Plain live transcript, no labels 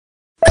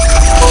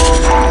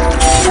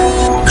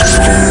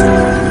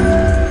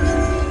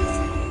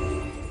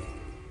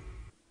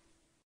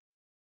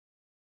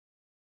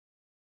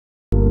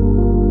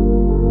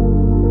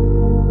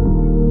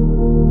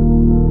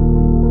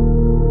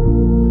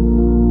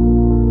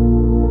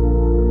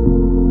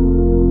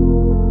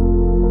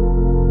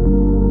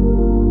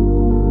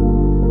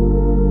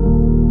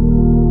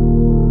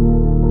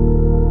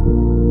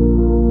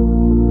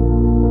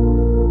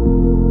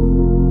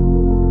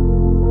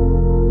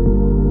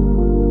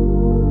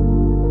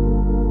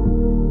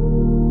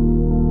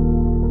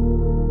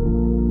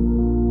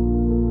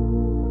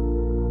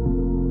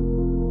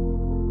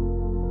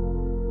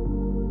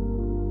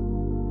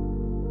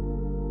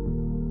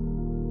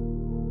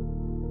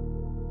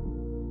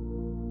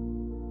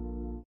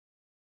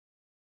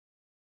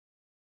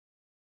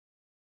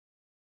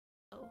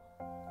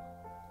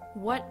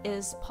What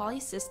is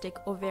polycystic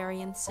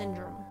ovarian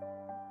syndrome?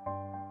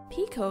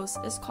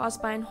 PCOS is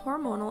caused by an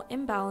hormonal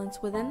imbalance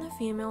within the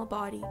female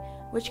body,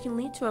 which can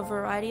lead to a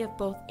variety of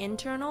both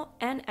internal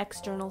and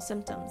external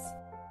symptoms.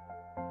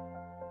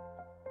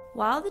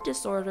 While the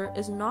disorder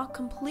is not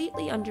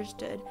completely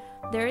understood,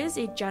 there is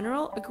a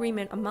general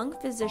agreement among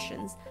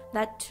physicians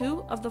that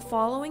 2 of the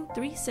following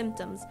 3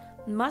 symptoms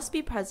must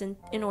be present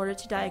in order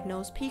to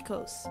diagnose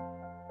PCOS.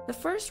 The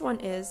first one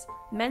is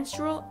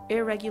menstrual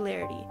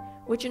irregularity,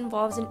 which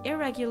involves an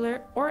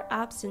irregular or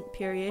absent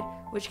period,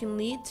 which can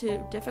lead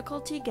to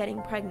difficulty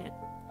getting pregnant.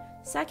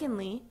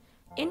 Secondly,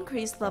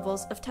 increased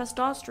levels of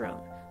testosterone,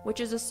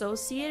 which is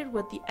associated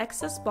with the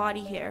excess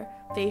body hair,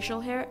 facial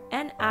hair,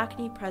 and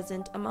acne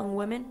present among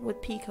women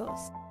with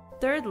PCOS.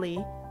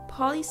 Thirdly,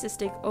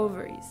 polycystic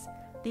ovaries,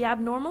 the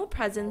abnormal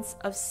presence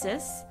of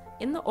cysts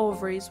in the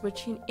ovaries,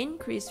 which can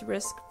increase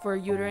risk for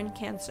uterine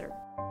cancer.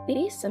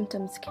 These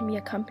symptoms can be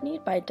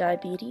accompanied by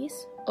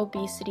diabetes,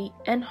 obesity,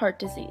 and heart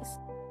disease.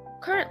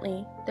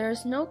 Currently, there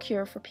is no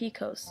cure for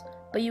PCOS,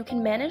 but you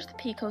can manage the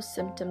PCOS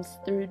symptoms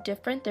through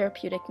different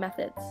therapeutic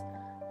methods.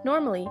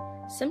 Normally,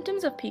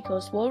 symptoms of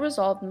PCOS will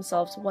resolve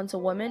themselves once a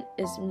woman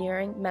is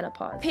nearing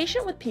menopause. A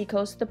patient with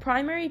PCOS, the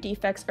primary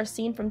defects are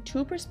seen from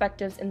 2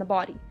 perspectives in the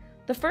body.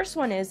 The first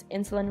one is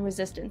insulin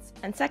resistance,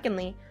 and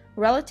secondly,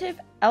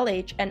 relative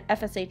LH and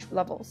FSH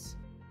levels.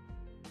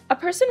 A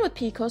person with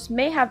PCOS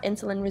may have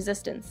insulin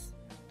resistance.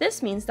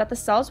 This means that the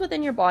cells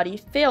within your body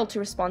fail to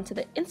respond to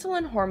the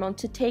insulin hormone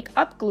to take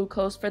up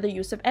glucose for the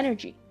use of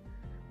energy.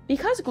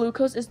 Because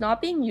glucose is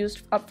not being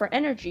used up for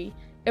energy,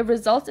 it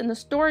results in the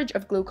storage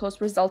of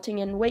glucose, resulting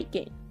in weight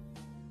gain.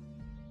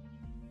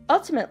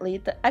 Ultimately,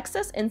 the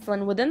excess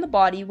insulin within the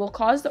body will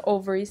cause the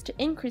ovaries to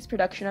increase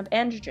production of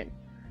androgen.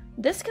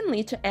 This can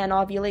lead to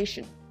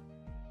anovulation.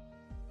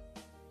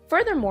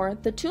 Furthermore,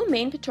 the 2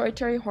 main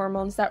pituitary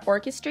hormones that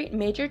orchestrate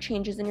major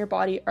changes in your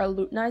body are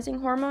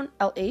luteinizing hormone,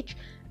 LH,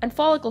 and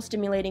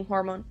follicle-stimulating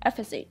hormone,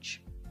 FSH.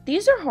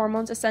 These are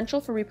hormones essential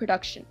for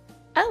reproduction.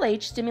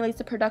 LH stimulates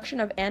the production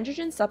of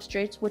androgen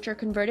substrates, which are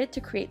converted to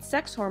create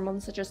sex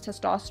hormones such as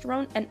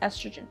testosterone and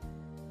estrogen.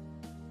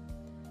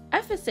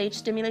 FSH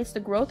stimulates the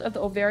growth of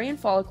the ovarian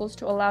follicles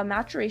to allow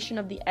maturation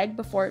of the egg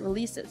before it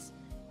releases.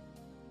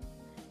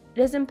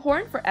 It is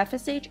important for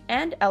FSH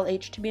and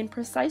LH to be in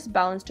precise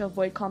balance to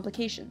avoid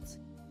complications.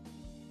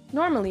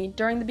 Normally,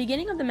 during the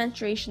beginning of the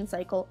menstruation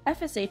cycle,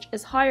 FSH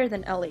is higher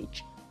than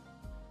LH.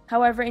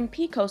 However, in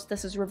PCOS,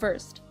 this is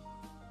reversed.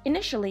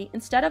 Initially,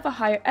 instead of a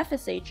higher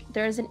FSH,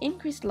 there is an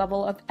increased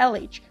level of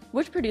LH,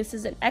 which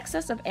produces an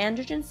excess of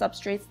androgen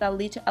substrates that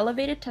lead to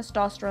elevated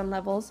testosterone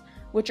levels,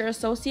 which are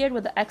associated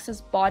with the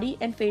excess body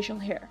and facial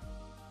hair.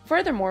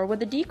 Furthermore,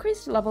 with the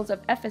decreased levels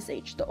of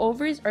FSH, the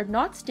ovaries are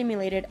not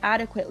stimulated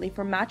adequately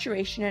for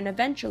maturation and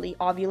eventually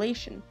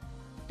ovulation.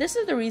 This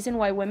is the reason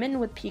why women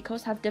with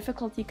PCOS have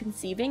difficulty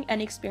conceiving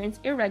and experience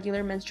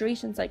irregular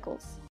menstruation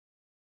cycles.